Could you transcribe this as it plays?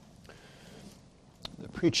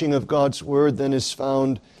preaching of God's Word then is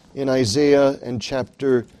found in Isaiah and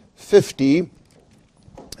chapter 50,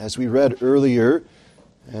 as we read earlier.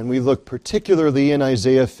 And we look particularly in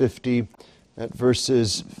Isaiah 50 at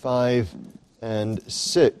verses 5 and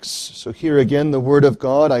 6. So here again the Word of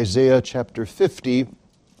God, Isaiah chapter 50,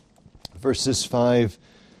 verses 5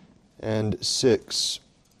 and 6.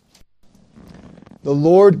 The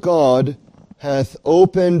Lord God hath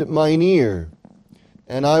opened mine ear,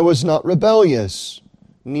 and I was not rebellious,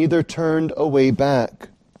 neither turned away back.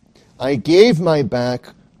 I gave my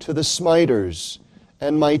back to the smiters,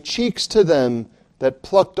 and my cheeks to them that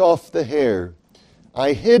plucked off the hair.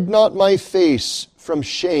 I hid not my face from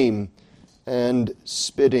shame and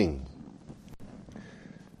spitting.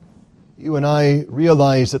 You and I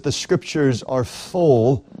realize that the Scriptures are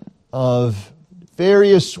full of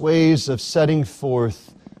various ways of setting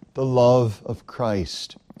forth the love of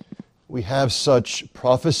Christ. We have such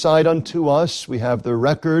prophesied unto us. We have the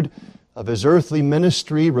record of His earthly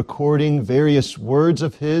ministry, recording various words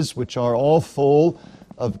of His, which are all full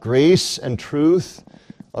of grace and truth,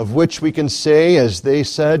 of which we can say, as they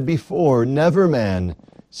said before, never man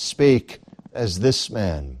spake as this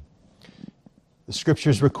man. The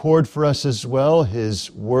Scriptures record for us as well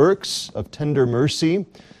His works of tender mercy,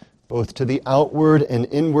 both to the outward and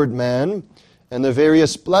inward man, and the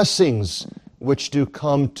various blessings which do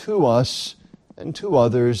come to us and to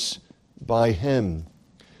others by Him.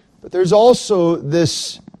 But there's also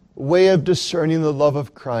this way of discerning the love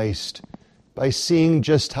of Christ by seeing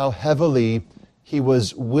just how heavily He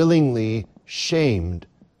was willingly shamed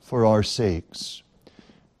for our sakes.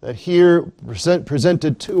 That here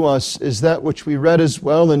presented to us is that which we read as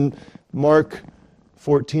well in Mark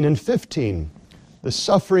 14 and 15. The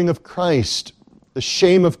suffering of Christ, the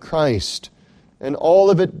shame of Christ, and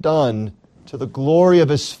all of it done to the glory of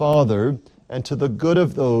His Father and to the good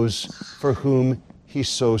of those for whom He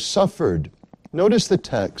so suffered. Notice the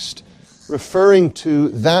text referring to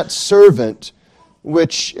that servant,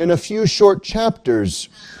 which in a few short chapters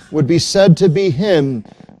would be said to be Him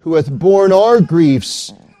who hath borne our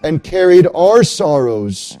griefs and carried our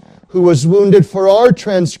sorrows, who was wounded for our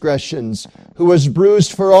transgressions, who was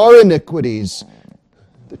bruised for our iniquities.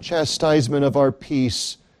 The chastisement of our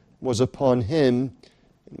peace was upon Him,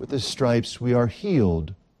 and with His stripes we are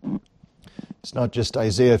healed. It's not just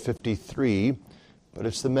Isaiah 53, but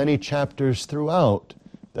it's the many chapters throughout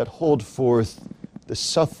that hold forth the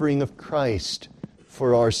suffering of Christ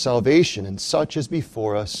for our salvation, and such is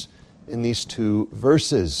before us in these two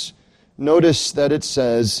verses. Notice that it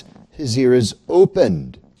says, His ear is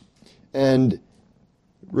opened, and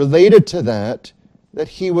related to that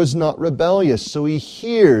He was not rebellious, so He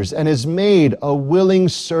hears and is made a willing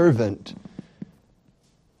servant.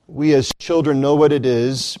 We as children know what it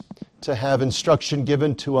is to have instruction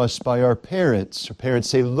given to us by our parents. Our parents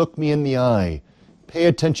say, look me in the eye, pay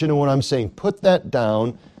attention to what I'm saying, put that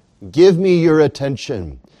down, give me your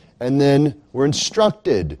attention. And then we're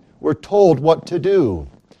instructed, we're told what to do.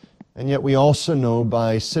 And yet we also know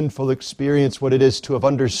by sinful experience what it is to have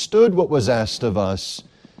understood what was asked of us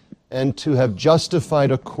and to have justified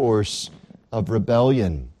a course of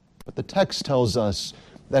rebellion. But the text tells us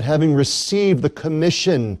that having received the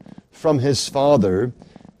commission from His Father,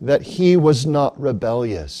 that He was not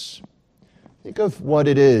rebellious. Think of what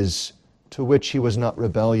it is to which He was not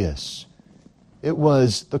rebellious. It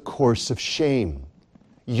was the course of shame.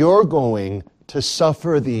 You're going to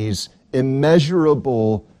suffer these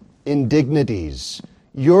immeasurable indignities.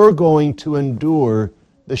 You're going to endure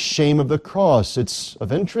the shame of the cross. It's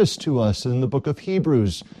of interest to us in the book of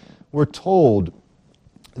Hebrews. We're told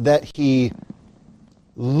that He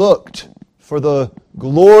looked for the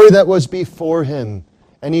glory that was before Him,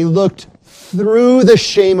 and He looked through the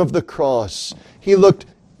shame of the cross. He looked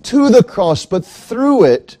to the cross, but through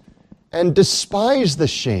it, and despised the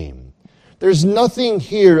shame. There's nothing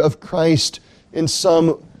here of Christ in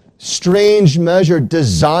some strange measure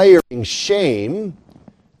desiring shame,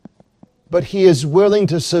 but He is willing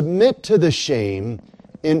to submit to the shame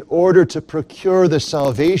in order to procure the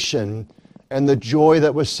salvation and the joy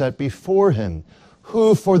that was set before Him,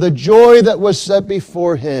 who for the joy that was set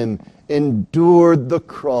before Him endured the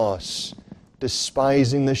cross,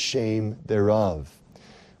 despising the shame thereof.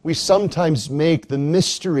 We sometimes make the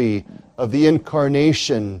mystery of the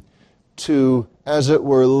incarnation to, as it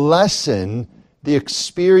were, lessen the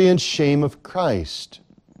experienced shame of Christ.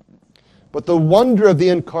 But the wonder of the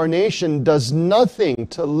incarnation does nothing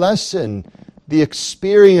to lessen the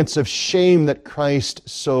experience of shame that Christ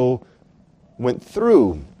so went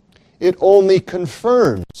through. It only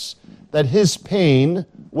confirms that His pain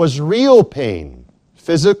was real pain,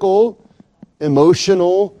 physical,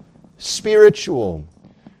 emotional, spiritual.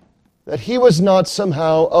 that he was not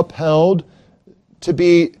somehow upheld to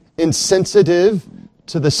be insensitive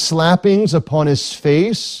to the slappings upon his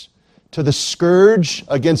face, to the scourge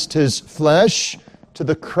against his flesh, to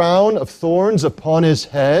the crown of thorns upon his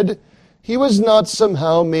head. He was not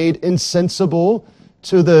somehow made insensible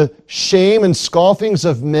to the shame and scoffings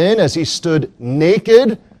of men as he stood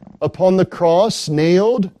naked upon the cross,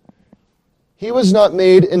 nailed. He was not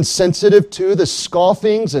made insensitive to the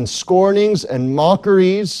scoffings and scornings and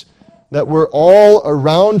mockeries that were all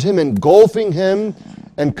around him, engulfing him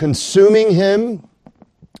and consuming him.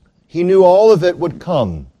 He knew all of it would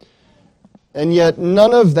come. And yet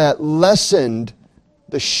none of that lessened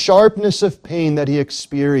the sharpness of pain that he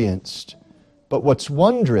experienced. But what's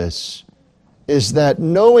wondrous is that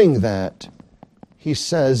knowing that, he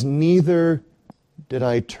says, neither did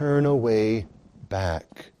I turn away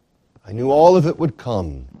back. I knew all of it would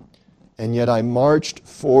come, and yet I marched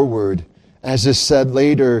forward. As is said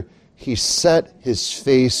later, he set his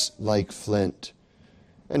face like flint.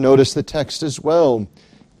 And notice the text as well.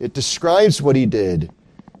 It describes what he did.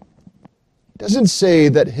 It doesn't say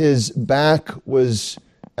that his back was,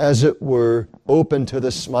 as it were, open to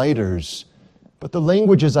the smiters, but the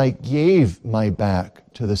language is, I gave my back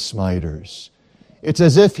to the smiters. It's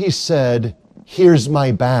as if he said, here's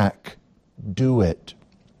my back, do it.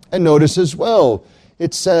 And notice as well,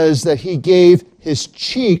 it says that he gave his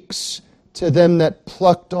cheeks to them that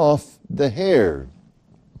plucked off the hair.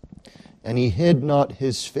 And he hid not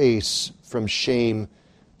his face from shame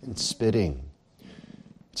and spitting.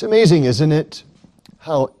 It's amazing, isn't it,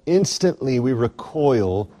 how instantly we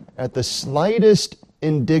recoil at the slightest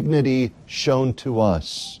indignity shown to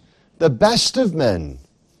us. The best of men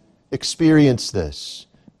experience this.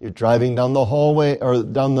 You're driving down the hallway or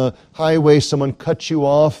down the highway, someone cuts you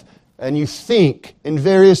off, and you think in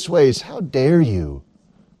various ways, how dare you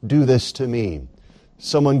do this to me?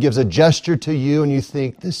 Someone gives a gesture to you and you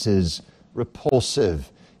think, this is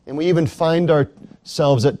repulsive. And we even find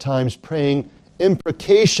ourselves at times praying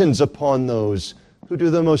imprecations upon those who do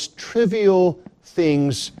the most trivial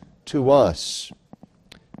things to us.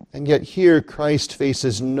 And yet here Christ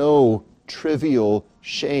faces no trivial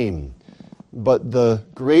shame, but the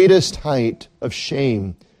greatest height of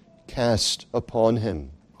shame cast upon him.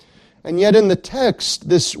 And yet in the text,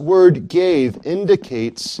 this word gave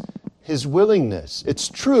indicates his willingness. It's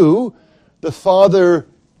true, the Father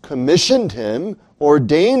commissioned him,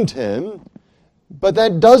 ordained him, but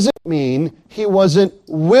that doesn't mean he wasn't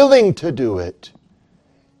willing to do it.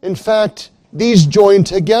 In fact, these join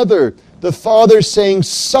together. The Father saying,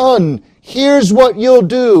 Son, here's what you'll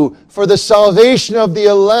do for the salvation of the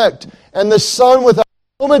elect. And the Son, without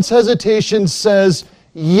a moment's hesitation, says,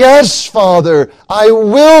 yes, Father, I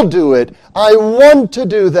will do it. I want to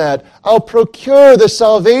do that. I'll procure the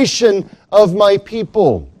salvation of my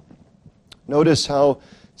people. Notice how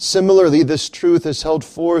similarly this truth is held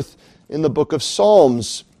forth in the book of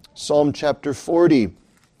Psalms, Psalm chapter 40,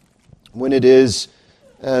 when it is,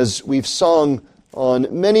 as we've sung on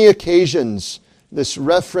many occasions, this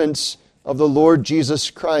reference of the Lord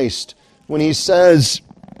Jesus Christ, when he says,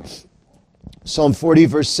 Psalm 40,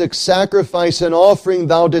 verse 6, sacrifice and offering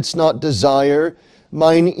thou didst not desire,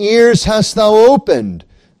 mine ears hast thou opened,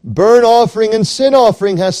 burnt offering and sin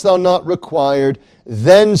offering hast thou not required.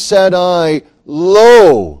 Then said I,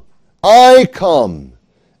 lo, I come.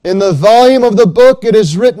 In the volume of the book it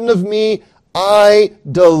is written of me, I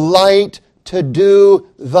delight to do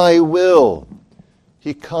thy will.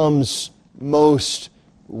 He comes most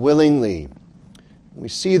willingly. We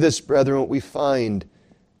see this, brethren, what we find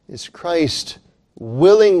is Christ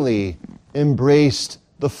willingly embraced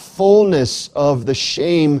the fullness of the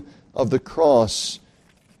shame of the cross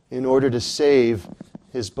in order to save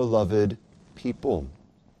his beloved people.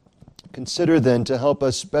 Consider then, to help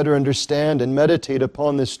us better understand and meditate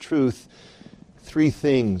upon this truth, three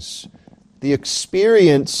things. The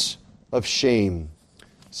experience of shame.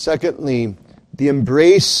 Secondly, the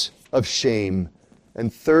embrace of shame.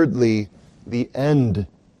 And thirdly, the end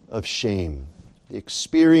of shame. The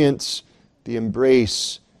experience, the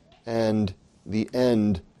embrace, and the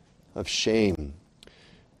end of shame.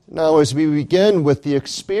 Now, as we begin with the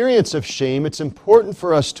experience of shame, it's important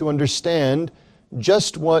for us to understand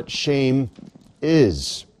just what shame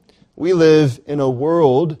is. We live in a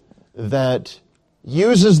world that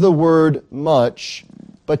uses the word much,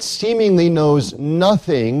 but seemingly knows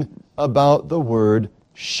nothing about the word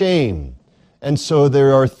shame. And so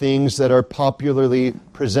there are things that are popularly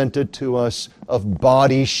presented to us of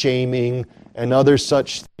body shaming and other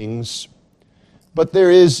such things. But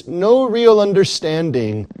there is no real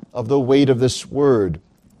understanding of the weight of this word.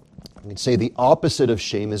 I can say the opposite of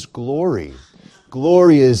shame is glory.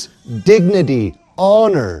 Glory is dignity,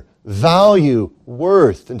 honor, value,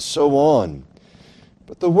 worth, and so on.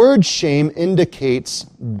 But the word shame indicates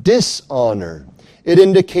dishonor. It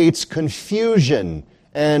indicates confusion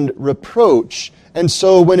and reproach. And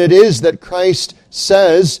so when it is that Christ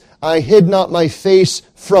says, I hid not my face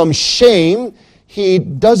from shame, he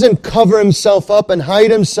doesn't cover himself up and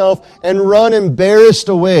hide himself and run embarrassed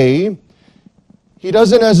away. He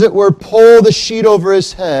doesn't, as it were, pull the sheet over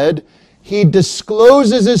his head. He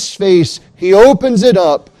discloses his face. He opens it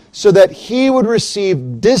up so that he would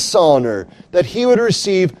receive dishonor, that he would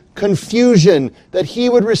receive confusion, that he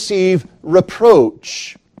would receive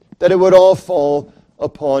reproach, that it would all fall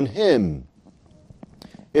upon him.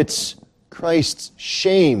 It's Christ's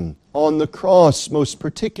shame on the cross, most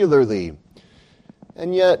particularly.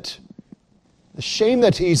 And yet, the shame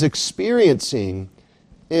that he's experiencing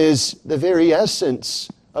is the very essence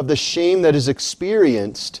of the shame that is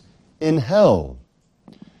experienced in hell.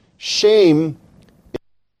 Shame is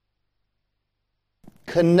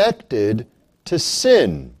connected to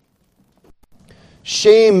sin.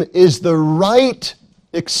 Shame is the right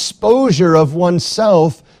exposure of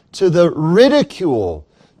oneself to the ridicule,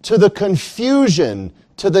 to the confusion,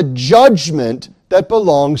 to the judgment that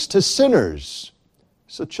belongs to sinners.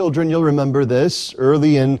 So children, you'll remember this.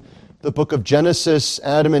 Early in the book of Genesis,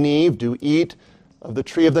 Adam and Eve do eat of the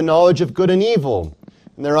tree of the knowledge of good and evil.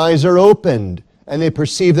 And their eyes are opened, and they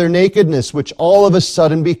perceive their nakedness, which all of a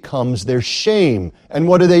sudden becomes their shame. And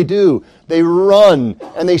what do? They run,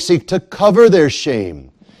 and they seek to cover their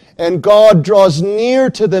shame. And God draws near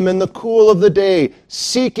to them in the cool of the day,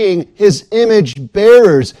 seeking His image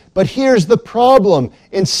bearers. But here's the problem.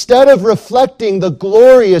 Instead of reflecting the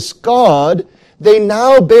glorious God, they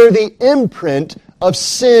now bear the imprint of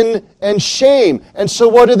sin and shame. And so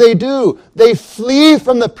what do? They flee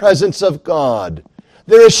from the presence of God.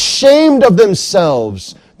 They're ashamed of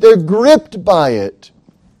themselves. They're gripped by it.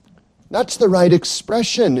 That's the right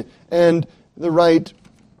expression and the right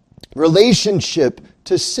relationship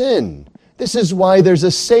to sin. This is why there's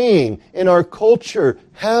a saying in our culture,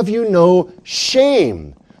 have you no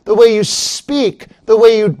shame? The way you speak, the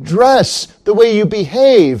way you dress, the way you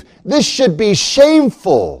behave, this should be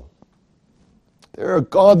shameful. There are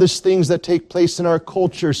godless things that take place in our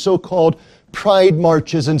culture, so-called pride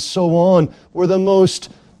marches and so on, where the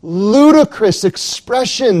most ludicrous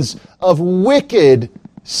expressions of wicked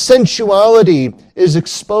sensuality is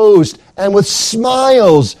exposed, and with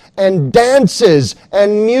smiles and dances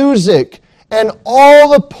and music, and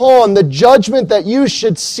all upon the judgment that you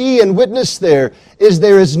should see and witness there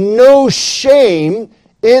is no shame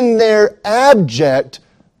in their abject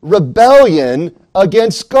rebellion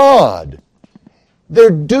against God. They're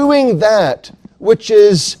doing that which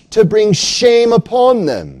is to bring shame upon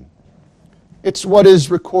them. It's what is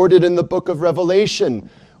recorded in the book of Revelation.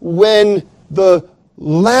 When the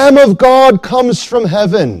Lamb of God comes from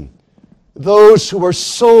heaven, those who are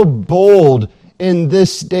so bold in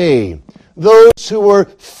this day, those who were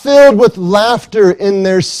filled with laughter in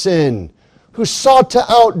their sin, who sought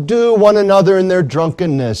to outdo one another in their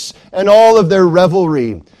drunkenness and all of their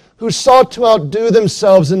revelry, who sought to outdo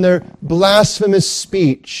themselves in their blasphemous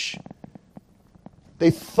speech, they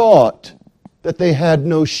thought that they had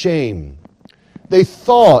no shame. They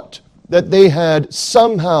thought that they had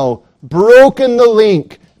somehow broken the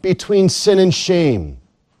link between sin and shame.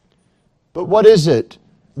 But what is it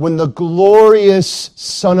when the glorious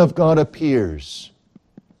Son of God appears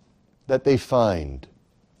that they find?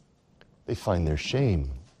 They find their shame.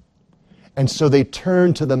 And so they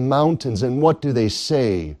turn to the mountains, and what do they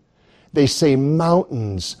say? They say,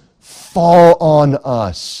 mountains, fall on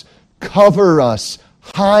us, cover us,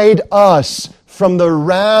 hide us from the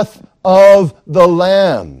wrath of the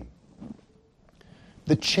Lamb.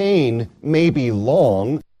 The chain may be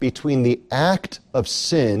long between the act of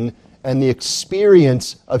sin and the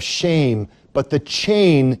experience of shame, but the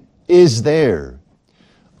chain is there.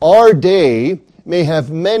 Our day may have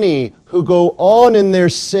many who go on in their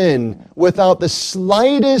sin without the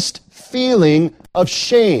slightest feeling of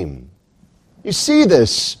shame. You see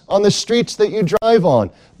this on the streets that you drive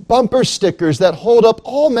on, bumper stickers that hold up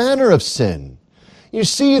all manner of sin. You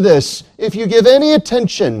see this if you give any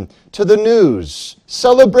attention to the news,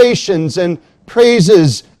 celebrations and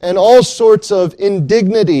praises and all sorts of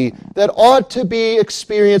indignity that ought to be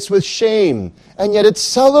experienced with shame, and yet it's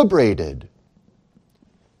celebrated.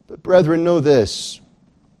 But brethren, know this,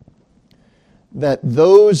 that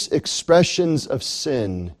those expressions of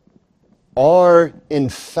sin are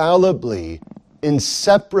infallibly,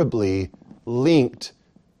 inseparably linked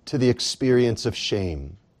to the experience of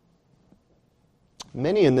shame.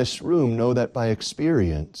 Many in this room know that by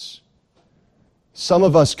experience. Some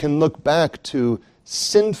of us can look back to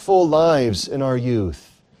sinful lives in our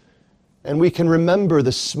youth, and we can remember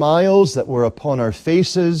the smiles that were upon our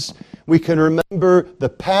faces. We can remember the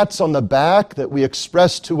pats on the back that we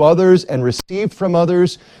expressed to others and received from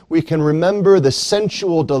others. We can remember the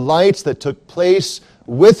sensual delights that took place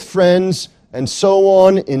with friends and so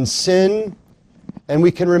on in sin. And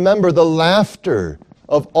we can remember the laughter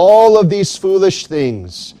of all of these foolish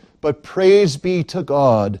things. But praise be to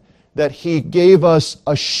God that He gave us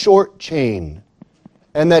a short chain,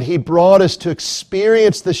 and that He brought us to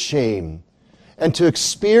experience the shame and to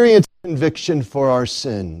experience conviction for our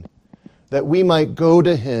sin, that we might go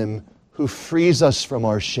to Him who frees us from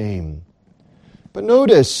our shame. But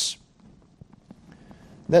notice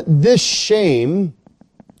that this shame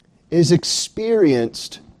is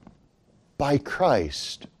experienced by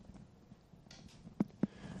Christ.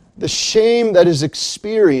 The shame that is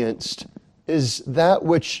experienced is that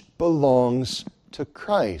which belongs to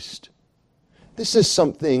Christ. This is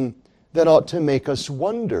something that ought to make us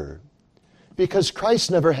wonder, because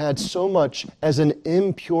Christ never had so much as an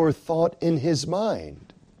impure thought in His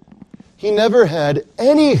mind. He never had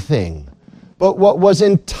anything but what was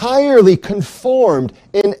entirely conformed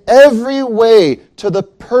in every way to the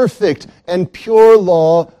perfect and pure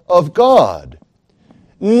law of God.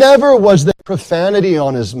 Never was there profanity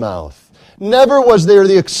on His mouth. Never was there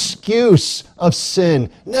the excuse of sin.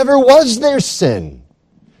 Never was there sin.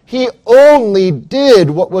 He only did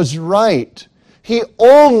what was right. He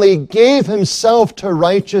only gave Himself to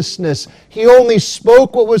righteousness. He only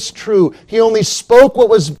spoke what was true. He only spoke what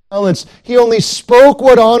was balanced. He only spoke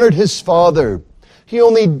what honored His Father. He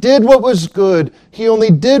only did what was good. He only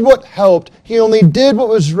did what helped. He only did what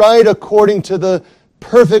was right according to the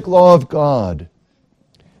perfect law of God.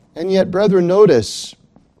 And yet, brethren, notice,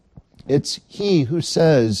 it's He who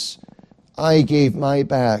says, I gave my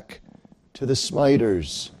back to the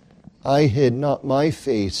smiters. I hid not my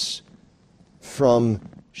face from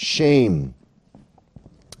shame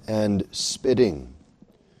and spitting.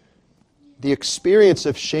 The experience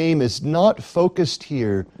of shame is not focused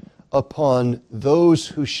here upon those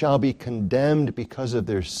who shall be condemned because of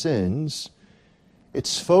their sins.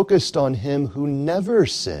 It's focused on Him who never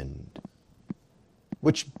sinned,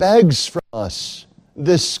 which begs from us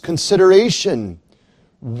this consideration.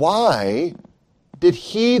 Why did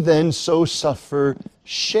He then so suffer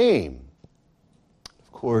shame?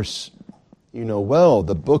 Of course, you know well,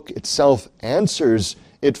 the book itself answers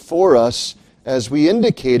it for us, as we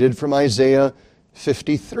indicated from Isaiah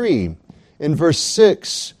 53. In verse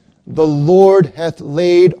 6, the Lord hath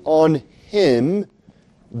laid on Him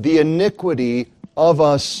the iniquity of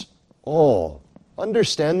us all.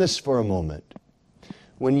 Understand this for a moment.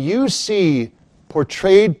 When you see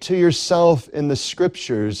portrayed to yourself in the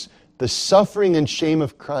Scriptures the suffering and shame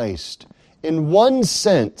of Christ, in one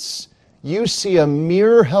sense, you see a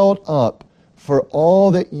mirror held up for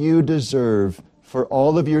all that you deserve, for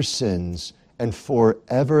all of your sins, and for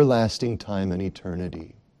everlasting time and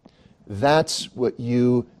eternity. That's what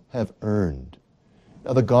you have earned.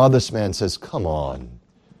 Now the godless man says, come on,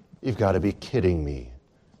 you've got to be kidding me.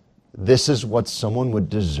 This is what someone would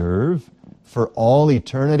deserve for all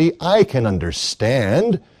eternity? I can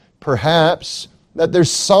understand, perhaps, that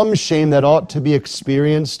there's some shame that ought to be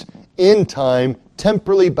experienced in time,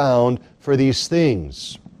 temporally bound for these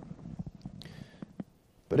things.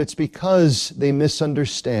 But it's because they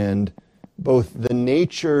misunderstand both the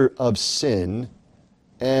nature of sin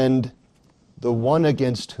and the one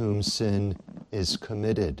against whom sin is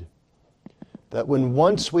committed. That when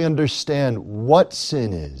once we understand what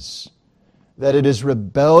sin is, that it is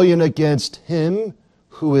rebellion against Him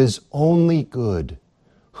who is only good,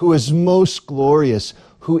 who is most glorious,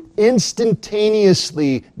 who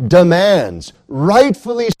instantaneously demands,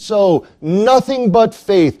 rightfully so, nothing but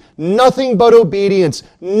faith, nothing but obedience,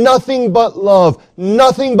 nothing but love,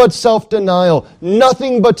 nothing but self-denial,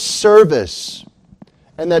 nothing but service.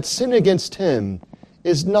 And that sin against Him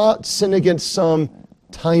is not sin against some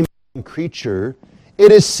time creature.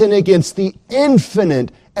 It is sin against the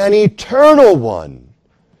infinite and eternal one.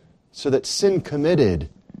 So that sin committed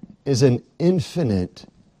is an infinite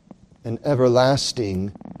and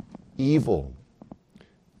everlasting evil.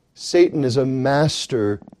 Satan is a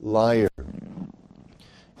master liar.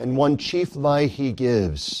 And one chief lie he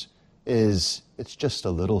gives is, it's just a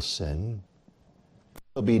little sin.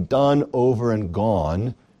 It'll be done over and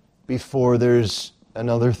gone before there's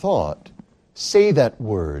another thought. Say that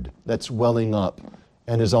word that's welling up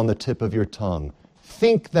and is on the tip of your tongue.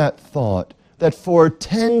 Think that thought that for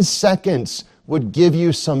 10 seconds would give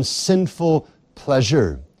you some sinful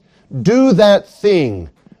pleasure. Do that thing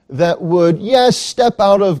that would, yes, step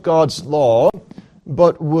out of God's law,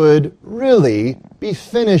 but would really be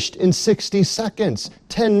finished in 60 seconds,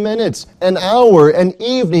 10 minutes, an hour, an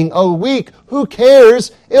evening, a week. Who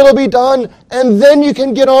cares? It'll be done, and then you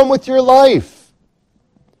can get on with your life.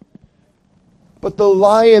 But the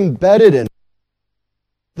lie embedded in it,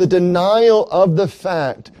 the denial of the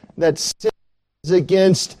fact that sin is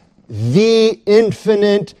against the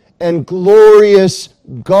infinite and glorious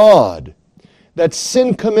God, that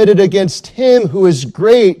sin committed against Him who is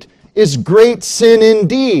great sin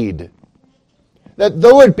indeed. That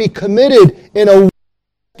though it be committed in a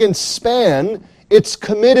second span, it's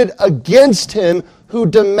committed against Him who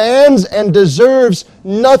demands and deserves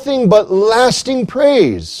nothing but lasting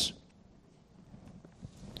praise.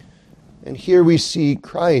 And here we see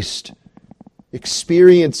Christ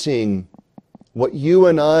experiencing what you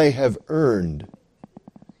and I have earned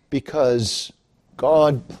because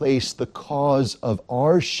God placed the cause of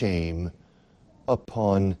our shame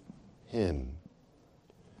upon Him.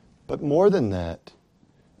 But more than that,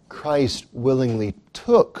 Christ willingly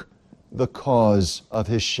took the cause of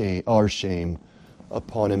his shame, our shame,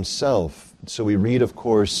 upon Himself. So we read, of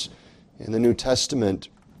course, in the New Testament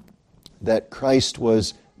that Christ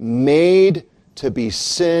was made to be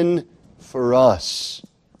sin for us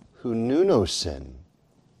who knew no sin,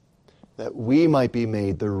 that we might be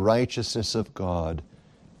made the righteousness of God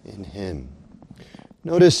in Him.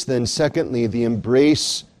 Notice then, secondly, the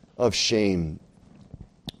embrace of shame.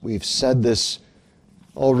 We've said this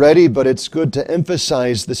already, but it's good to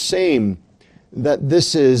emphasize the same, that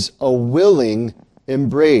this is a willing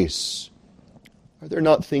embrace. Are there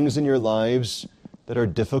not things in your lives that are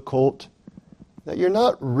difficult, that you're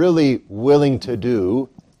not really willing to do,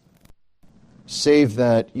 save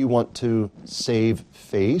that you want to save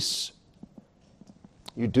face?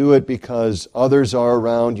 You do it because others are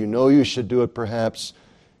around. You know you should do it perhaps,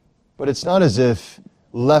 but it's not as if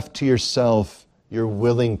left to yourself you're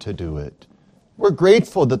willing to do it. We're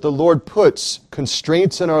grateful that the Lord puts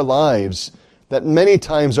constraints in our lives that many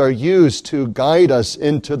times are used to guide us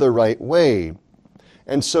into the right way.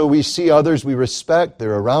 And so we see others we respect,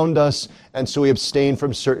 they're around us, and so we abstain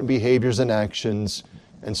from certain behaviors and actions,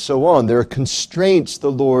 and so on. There are constraints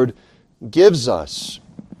the Lord gives us.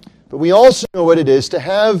 But we also know what it is to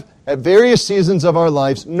have, at various seasons of our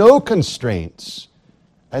lives, no constraints.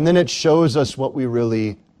 And then it shows us what we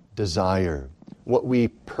really desire, what we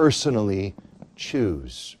personally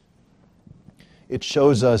choose. It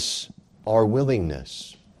shows us our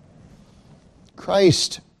willingness.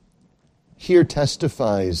 Christ here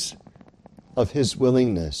testifies of His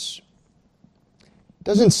willingness. It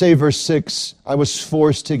doesn't say, verse 6, I was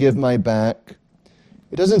forced to give my back.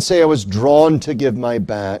 It doesn't say I was drawn to give my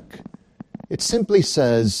back. It simply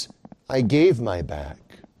says, I gave my back.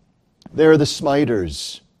 There are the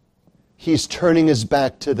smiters. He's turning His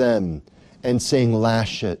back to them and saying,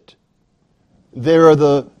 lash it. There are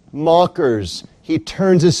the mockers. He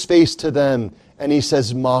turns His face to them and He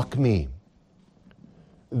says, mock me.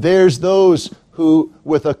 There's those who,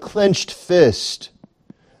 with a clenched fist,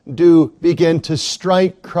 do begin to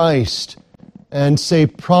strike Christ and say,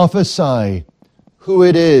 prophesy who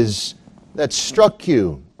it is that struck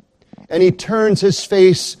you. And He turns His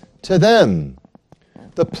face to them.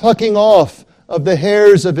 The plucking off of the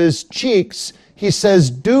hairs of His cheeks, He says,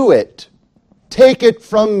 do it. Take it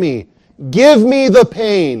from me. Give me the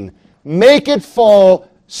pain. Make it fall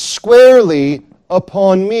squarely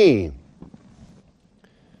upon me.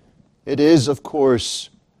 It is, of course,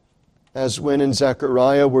 as when in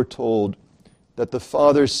Zechariah we're told that the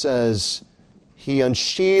Father says He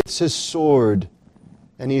unsheaths His sword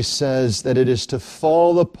and He says that it is to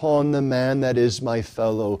fall upon the man that is my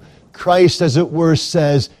fellow. Christ, as it were,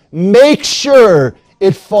 says, make sure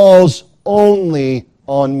it falls only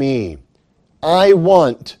on me. I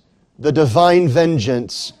want the divine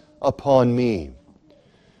vengeance upon me.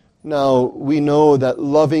 Now, we know that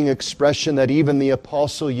loving expression that even the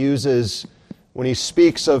apostle uses when he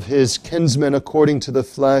speaks of his kinsmen according to the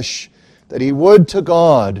flesh, that he would to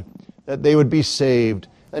God that they would be saved.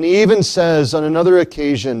 And he even says on another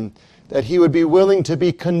occasion that he would be willing to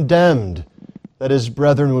be condemned, that his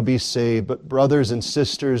brethren would be saved. But brothers and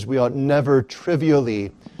sisters, we ought never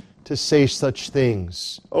trivially to say such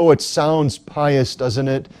things. Oh, it sounds pious, doesn't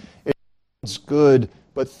it? It sounds good.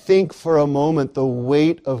 But think for a moment the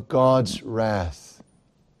weight of God's wrath.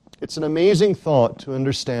 It's an amazing thought to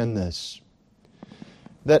understand this.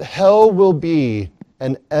 That hell will be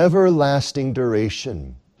an everlasting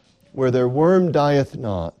duration, where their worm dieth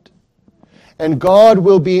not. And God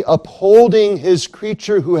will be upholding His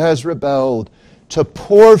creature who has rebelled to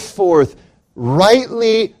pour forth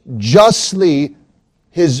rightly, justly,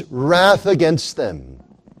 His wrath against them.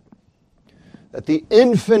 that the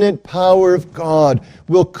infinite power of God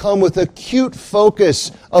will come with acute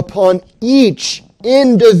focus upon each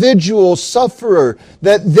individual sufferer,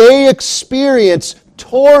 that they experience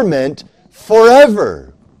torment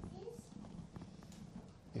forever.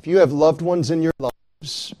 If you have loved ones in your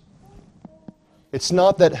lives, it's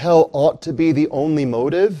not that hell ought to be the only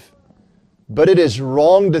motive, but it is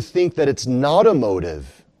wrong to think that it's not a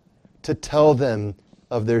motive to tell them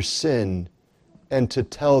of their sin and to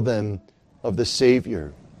tell them of the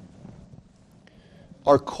Savior.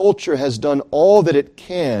 Our culture has done all that it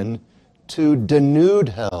can to denude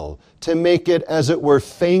hell, to make it, as it were,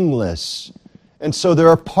 fameless. And so there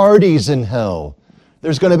are parties in hell.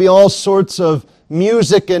 There's going to be all sorts of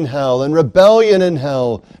music in hell and rebellion in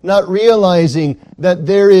hell, not realizing that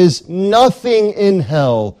there is nothing in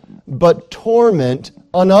hell but torment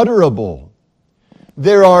unutterable.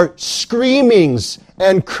 There are screamings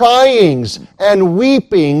and cryings and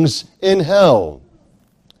weepings in hell.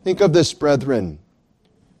 Think of this, brethren.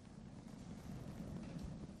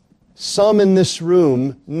 Some in this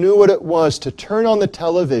room knew what it was to turn on the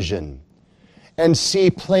television and see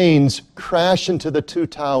planes crash into the two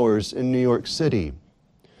towers in New York City.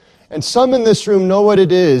 And some in this room know what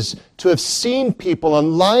it is to have seen people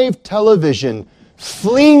on live television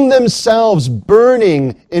fleeing themselves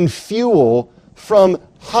burning in fuel from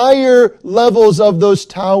higher levels of those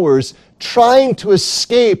towers, trying to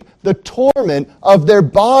escape the torment of their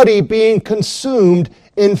body being consumed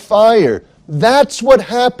in fire. That's what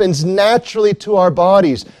happens naturally to our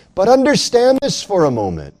bodies. But understand this for a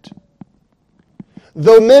moment.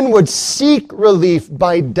 Though men would seek relief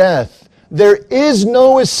by death, there is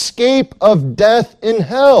no escape of death in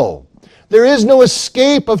hell. There is no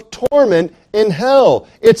escape of torment in hell.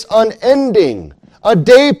 It's unending. A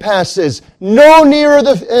day passes, no nearer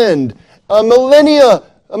the end. A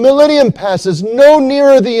millennium passes, no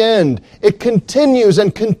nearer the end. It continues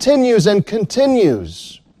and continues and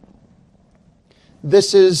continues.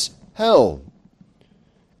 This is hell.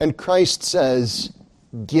 And Christ says,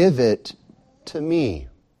 give it to me.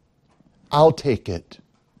 I'll take it.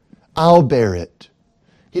 I'll bear it.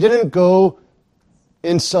 He didn't go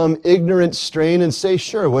in some ignorant strain and say,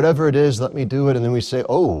 sure, whatever it is, let me do it. And then we say,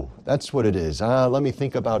 oh, that's what it is. Let me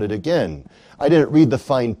think about it again. I didn't read the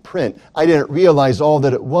fine print. I didn't realize all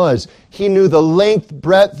that it was. He knew the length,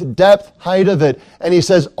 breadth, depth, height of it. And he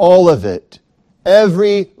says, all of it.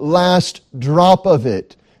 Every last drop of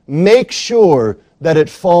it. Make sure that it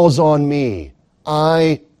falls on me.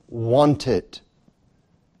 I want it.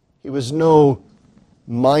 He was no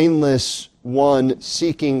mindless one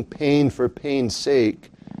seeking pain for pain's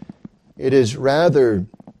sake. It is rather,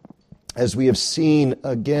 as we have seen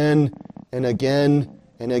again and again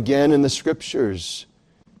and again in the Scriptures,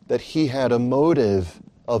 that he had a motive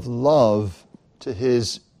of love to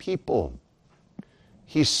his people.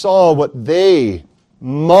 He saw what they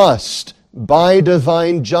must, by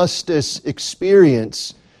divine justice,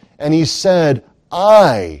 experience, and he said,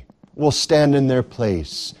 I will stand in their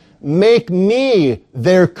place. Make me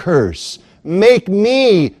their curse. Make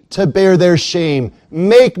me to bear their shame.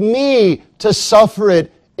 Make me to suffer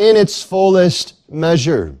it in its fullest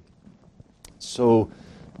measure. So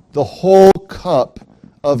the whole cup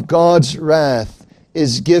of God's wrath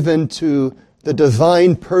is given to the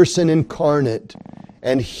divine person incarnate,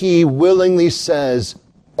 and he willingly says,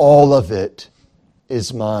 all of it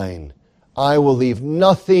is mine. I will leave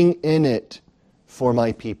nothing in it for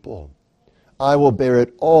my people. I will bear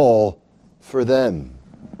it all for them.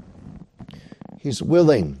 He's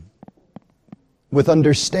willing, with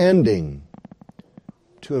understanding,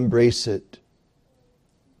 to embrace it.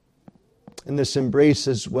 And this embrace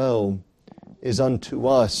as well is unto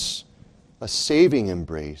us a saving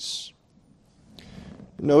embrace.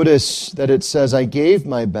 Notice that it says, I gave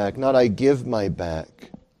my back, not I give my back.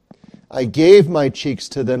 I gave my cheeks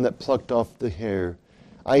to them that plucked off the hair.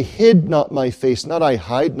 I hid not my face, not I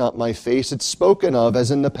hide not my face. It's spoken of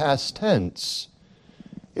as in the past tense.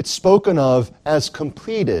 It's spoken of as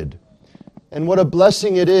completed. And what a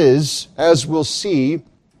blessing it is, as we'll see,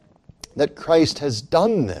 that Christ has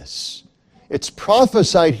done this. It's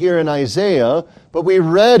prophesied here in Isaiah, but we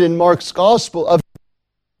read in Mark's Gospel of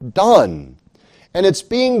done. And it's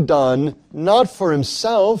being done not for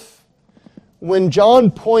himself. When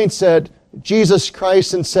John points at Jesus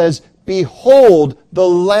Christ and says, behold, the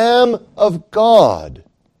Lamb of God.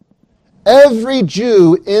 Every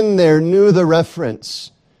Jew in there knew the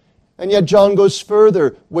reference. And yet John goes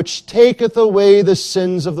further, which taketh away the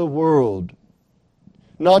sins of the world.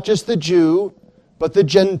 Not just the Jew, but the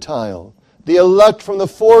Gentile, the elect from the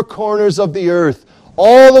four corners of the earth,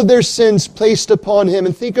 all of their sins placed upon him.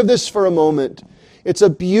 And think of this for a moment. It's a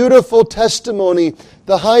beautiful testimony.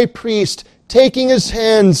 The high priest taking his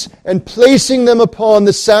hands and placing them upon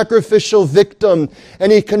the sacrificial victim,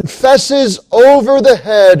 and he confesses over the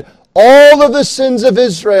head all of the sins of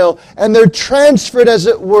Israel, and they're transferred, as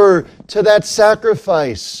it were, to that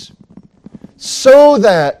sacrifice, so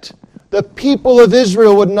that the people of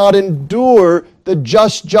Israel would not endure the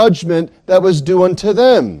just judgment that was due unto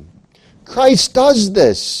them. Christ does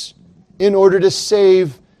this in order to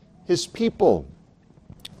save His people,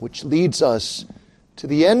 which leads us to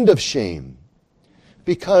the end of shame.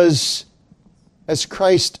 Because, as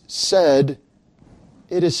Christ said,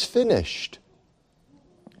 it is finished.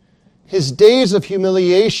 His days of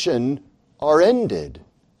humiliation are ended.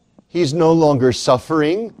 He's no longer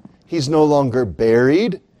suffering. He's no longer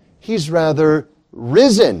buried. He's rather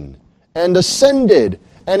risen and ascended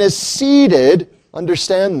and is seated,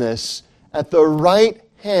 understand this, at the right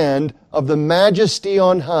hand of the Majesty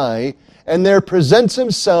on high, and there presents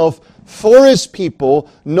Himself for His people,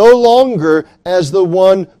 no longer as the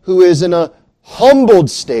one who is in a humbled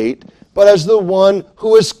state, but as the one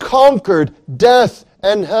who has conquered death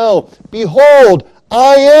and hell. Behold,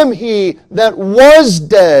 I am He that was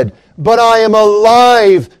dead, but I am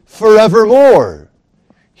alive forevermore.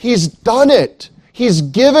 He's done it. He's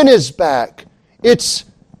given His back. It's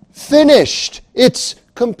finished. It's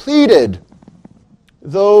completed.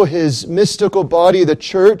 Though His mystical body, the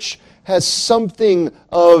church, has something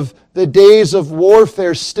of the days of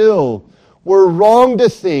warfare still, we're wrong to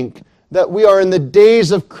think that we are in the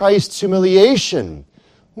days of Christ's humiliation.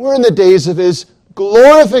 We're in the days of His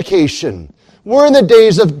glorification. We're in the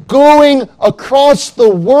days of going across the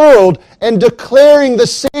world and declaring the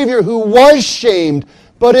Savior who was shamed,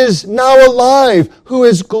 but is now alive, who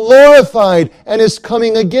is glorified and is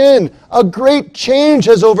coming again. A great change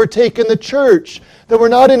has overtaken the church, that we're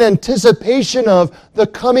not in anticipation of the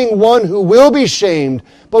coming one who will be shamed,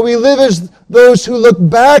 but we live as those who look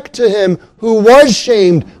back to Him who was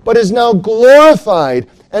shamed, but is now glorified,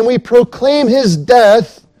 and we proclaim His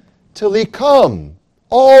death till He come,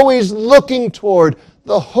 always looking toward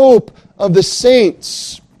the hope of the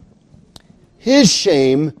saints. His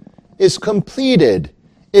shame is completed.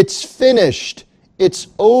 It's finished. It's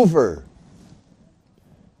over.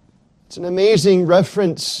 It's an amazing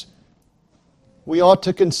reference we ought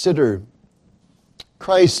to consider.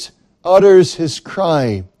 Christ utters His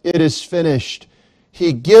cry, "It is finished."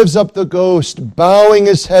 He gives up the ghost, bowing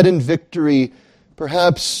His head in victory.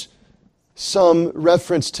 Perhaps some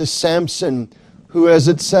reference to Samson, who, as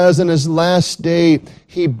it says in his last day,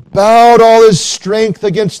 he bowed all his strength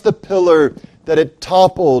against the pillar that it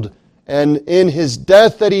toppled. And in his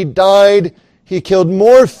death that he died, he killed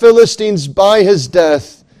more Philistines by his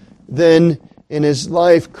death than in his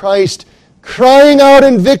life. Christ crying out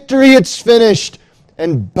in victory, "It's finished,"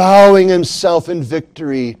 and bowing Himself in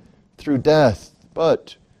victory through death.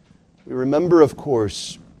 But we remember, of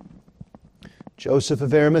course, Joseph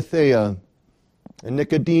of Arimathea and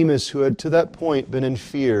Nicodemus, who had to that point been in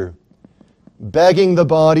fear, begging the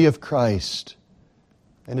body of Christ.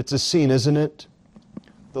 And it's a scene, isn't it?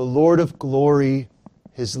 The Lord of glory,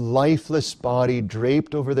 His lifeless body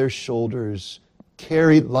draped over their shoulders,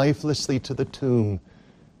 carried lifelessly to the tomb,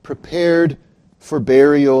 prepared for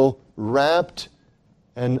burial, wrapped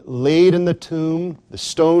and laid in the tomb, the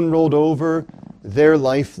stone rolled over, they're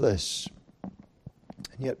lifeless.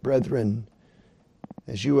 And yet, brethren,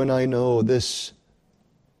 as you and I know, this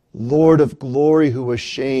Lord of glory who was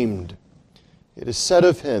shamed, it is said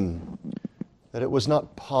of Him that it was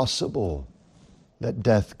not possible that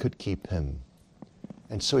death could keep Him.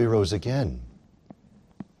 And so He rose again.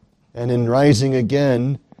 And in rising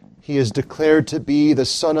again, He is declared to be the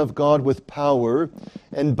Son of God with power.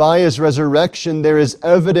 And by His resurrection, there is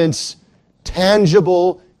evidence,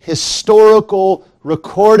 tangible, historical,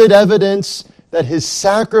 recorded evidence that His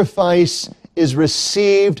sacrifice is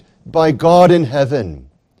received by God in heaven.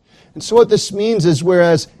 And so what this means is,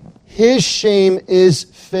 whereas His shame is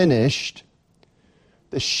finished,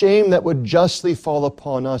 the shame that would justly fall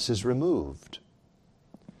upon us is removed.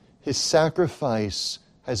 His sacrifice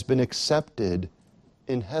has been accepted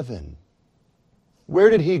in heaven. Where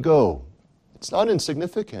did He go? It's not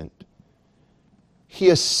insignificant. He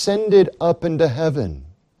ascended up into heaven.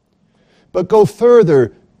 But go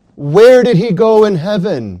further. Where did He go in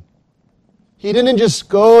heaven? He didn't just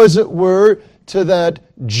go, as it were, to that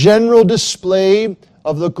general display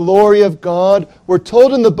of the glory of God. We're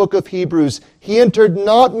told in the book of Hebrews, He entered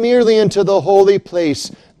not merely into the holy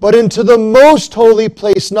place, but into the most holy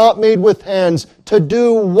place, not made with hands, to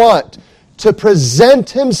do what? To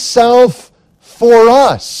present Himself for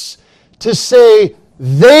us. To say,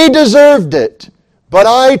 they deserved it, but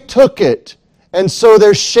I took it, And so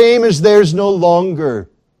their shame is theirs no longer.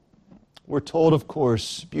 We're told, of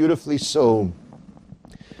course, beautifully so,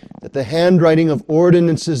 that the handwriting of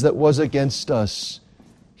ordinances that was against us,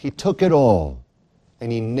 He took it all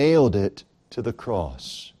and He nailed it to the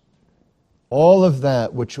cross. All of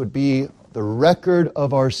that which would be the record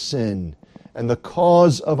of our sin and the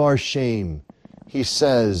cause of our shame, He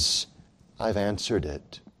says, I've answered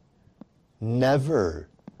it. Never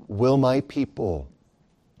will my people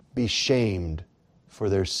be shamed for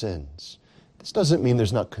their sins. This doesn't mean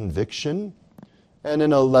there's not conviction, and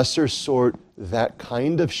in a lesser sort, that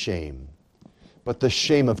kind of shame. But the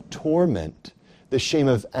shame of torment, the shame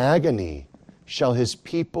of agony, shall His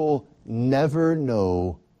people never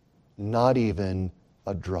know, not even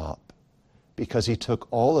a drop, because He took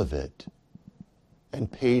all of it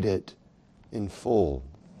and paid it in full.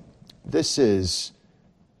 This is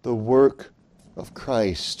the work of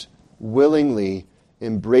Christ, willingly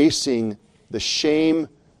embracing the shame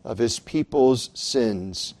of His people's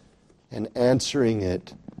sins and answering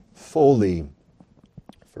it fully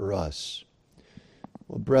for us.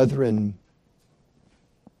 Well, brethren,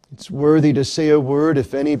 it's worthy to say a word,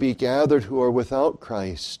 if any be gathered who are without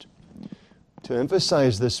Christ, to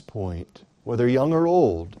emphasize this point, whether young or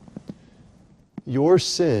old. Your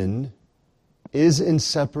sin is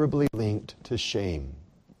inseparably linked to shame.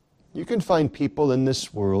 You can find people in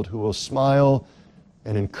this world who will smile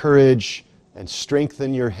and encourage and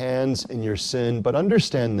strengthen your hands in your sin, but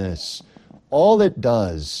understand this, all it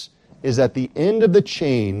does is at the end of the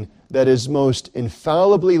chain that is most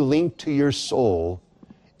infallibly linked to your soul,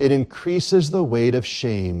 it increases the weight of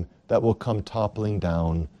shame that will come toppling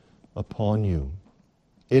down upon you.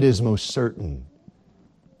 It is most certain,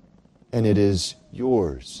 and it is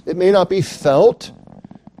yours. It may not be felt,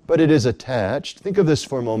 but it is attached. Think of this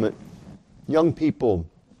for a moment. Young people,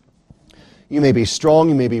 you may be strong,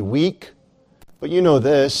 you may be weak, but you know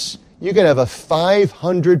this, you could have a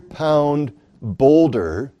 500-pound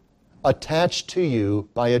boulder attached to you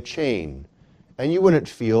by a chain, and you wouldn't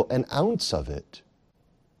feel an ounce of it.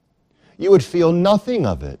 You would feel nothing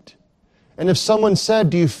of it. And if someone said,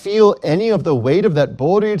 do you feel any of the weight of that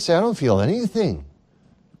boulder? You'd say, I don't feel anything.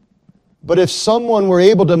 But if someone were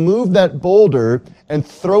able to move that boulder and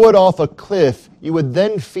throw it off a cliff, you would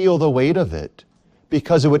then feel the weight of it,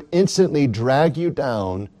 because it would instantly drag you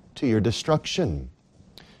down to your destruction.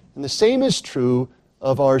 And the same is true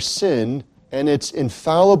of our sin and its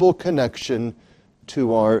infallible connection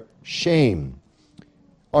to our shame.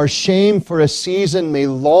 Our shame for a season may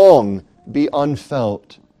long be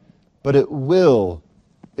unfelt, but it will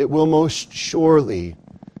most surely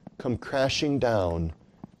come crashing down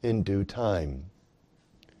in due time.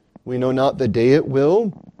 We know not the day it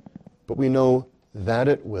will, but we know that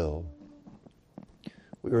it will.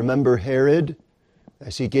 We remember Herod,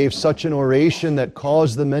 as he gave such an oration that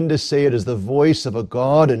caused the men to say it is the voice of a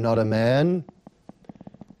God and not a man.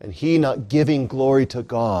 And he, not giving glory to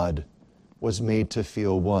God, was made to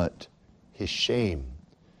feel what? His shame.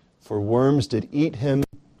 For worms did eat him,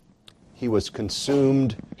 he was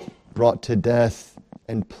consumed, brought to death,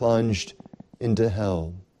 and plunged into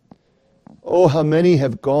hell. Oh, how many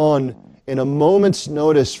have gone in a moment's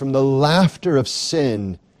notice from the laughter of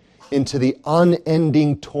sin into the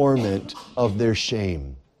unending torment of their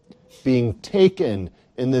shame, being taken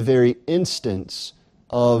in the very instance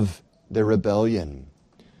of their rebellion.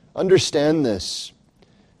 Understand this.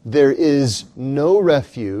 There is no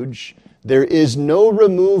refuge, there is no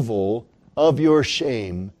removal of your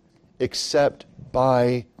shame except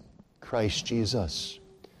by Christ Jesus.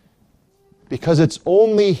 Because it's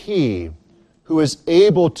only He who is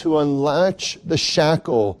able to unlatch the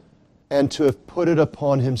shackle and to have put it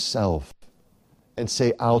upon Himself and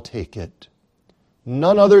say, I'll take it.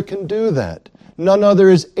 None other can do that. None other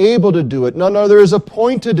is able to do it. None other is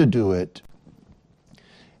appointed to do it.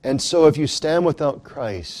 And so if you stand without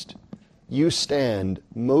Christ, you stand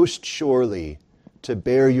most surely to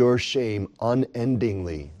bear your shame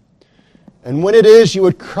unendingly. And when it is you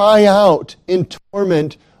would cry out in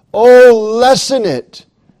torment, oh, lessen it,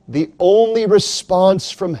 the only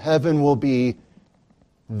response from heaven will be,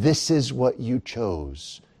 this is what you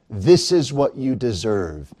chose. This is what you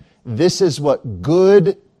deserve. This is what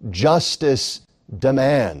good justice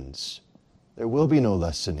demands. There will be no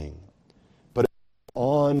lessening. But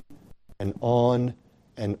on and on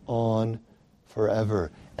and on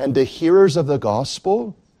forever. And to hearers of the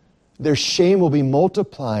gospel, their shame will be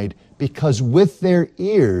multiplied because with their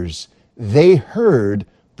ears they heard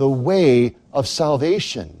the way of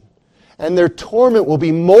salvation. And their torment will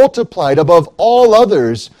be multiplied above all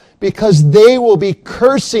others because they will be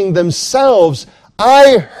cursing themselves.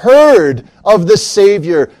 I heard of the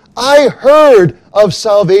Savior. I heard of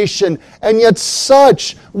salvation, and yet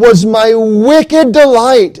such was my wicked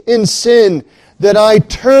delight in sin that I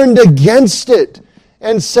turned against it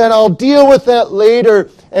and said, I'll deal with that later.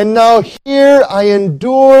 And now here I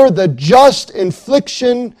endure the just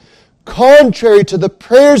infliction, contrary to the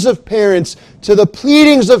prayers of parents, to the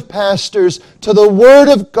pleadings of pastors, to the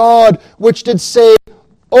word of God, which did say,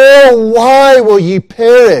 Oh, why will ye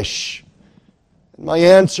perish? And my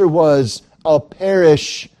answer was, I'll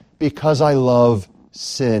perish because I love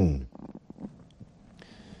sin.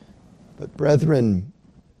 But brethren,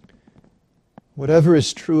 whatever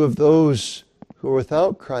is true of those who are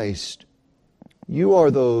without Christ, you are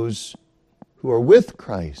those who are with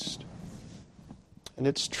Christ. And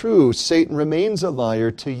it's true, Satan remains a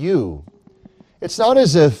liar to you. It's not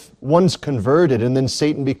as if one's converted and then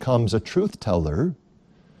Satan becomes a truth teller.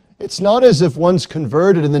 It's not as if one's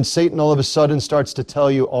converted and then Satan all of a sudden starts to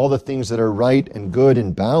tell you all the things that are right and good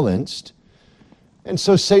and balanced. And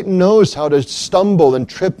so Satan knows how to stumble and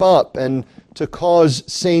trip up and to cause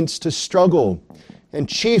saints to struggle. And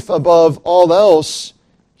chief above all else,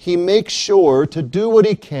 he makes sure to do what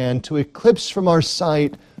he can to eclipse from our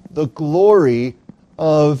sight the glory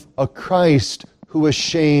of a Christ who was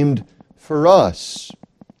shamed for us.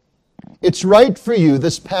 It's right for you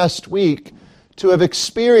this past week to have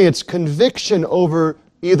experienced conviction over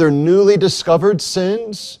either newly discovered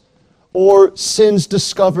sins or sins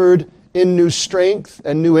discovered in new strength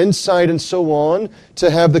and new insight and so on, to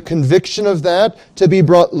have the conviction of that, to be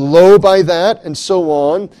brought low by that and so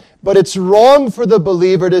on. But it's wrong for the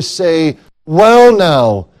believer to say, well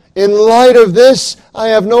now, in light of this, I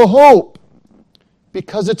have no hope,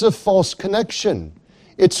 because it's a false connection.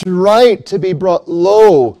 It's right to be brought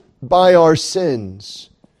low by our sins,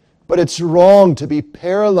 but it's wrong to be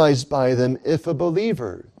paralyzed by them if a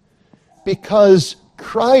believer, because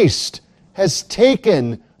Christ has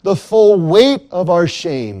taken the full weight of our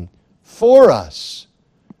shame for us,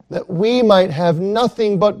 that we might have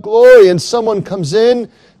nothing but glory. And someone comes in,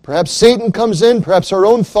 perhaps Satan comes in, perhaps our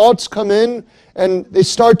own thoughts come in, and they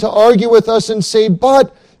start to argue with us and say,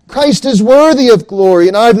 but Christ is worthy of glory,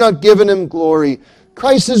 and I've not given him glory.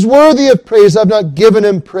 Christ is worthy of praise, I've not given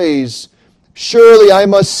him praise. Surely I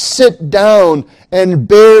must sit down and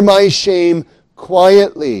bear my shame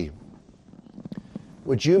quietly.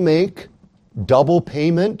 Would you make double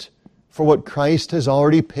payment for what Christ has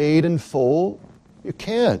already paid in full? You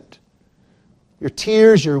can't. Your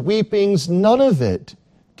tears, your weepings, none of it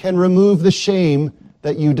can remove the shame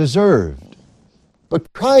that you deserved.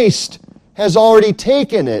 But Christ has already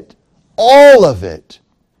taken it, all of it,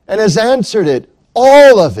 and has answered it,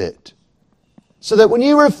 all of it. So that when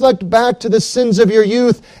you reflect back to the sins of your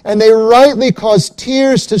youth, and they rightly cause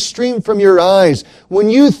tears to stream from your eyes, when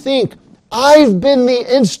you think, I've been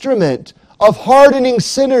the instrument of hardening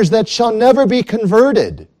sinners that shall never be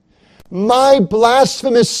converted. My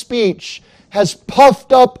blasphemous speech has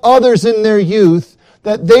puffed up others in their youth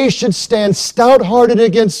that they should stand stout-hearted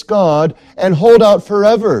against God and hold out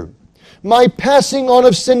forever. My passing on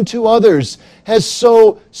of sin to others has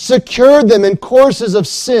so secured them in courses of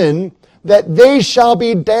sin that they shall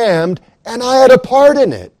be damned, and I had a part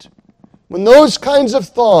in it. When those kinds of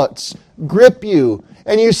thoughts grip you,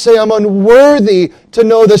 and you say, I'm unworthy to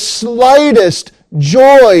know the slightest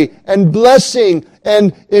joy and blessing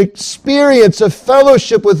and experience of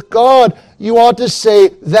fellowship with God, you ought to say,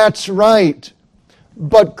 that's right.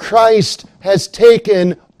 But Christ has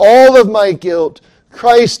taken all of my guilt.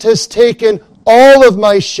 Christ has taken all of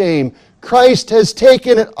my shame. Christ has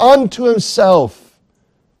taken it unto himself.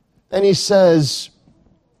 And he says,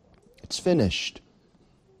 it's finished.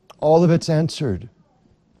 All of it's answered.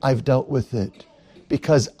 I've dealt with it,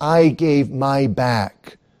 because I gave my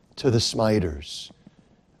back to the smiters.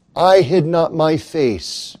 I hid not my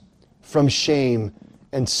face from shame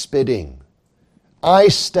and spitting. I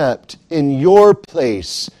stepped in your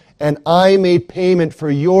place, and I made payment for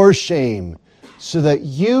your shame, so that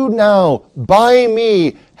you now, by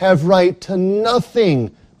me, have right to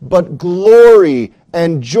nothing but glory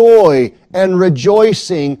and joy and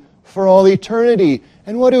rejoicing for all eternity.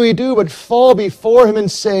 And what do we do but fall before him and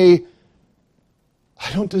say,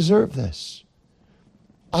 I don't deserve this.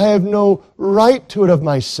 I have no right to it of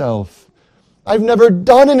myself. I've never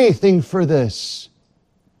done anything for this.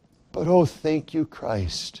 But oh, thank you,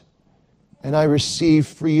 Christ. And I receive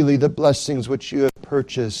freely the blessings which you have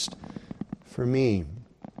purchased for me.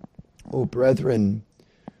 Oh, brethren,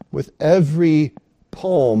 with every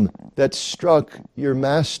palm that struck your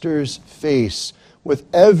master's face, with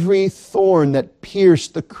every thorn that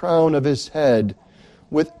pierced the crown of his head,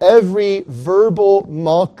 with every verbal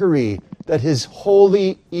mockery that his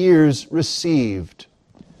holy ears received,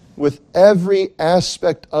 with every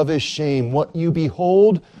aspect of his shame. What you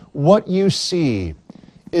behold, what you see,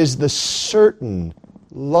 is the certain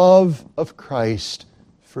love of Christ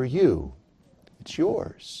for you. It's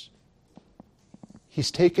yours.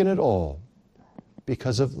 He's taken it all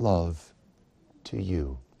because of love to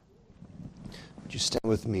you. Would you stand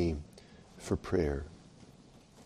with me for prayer?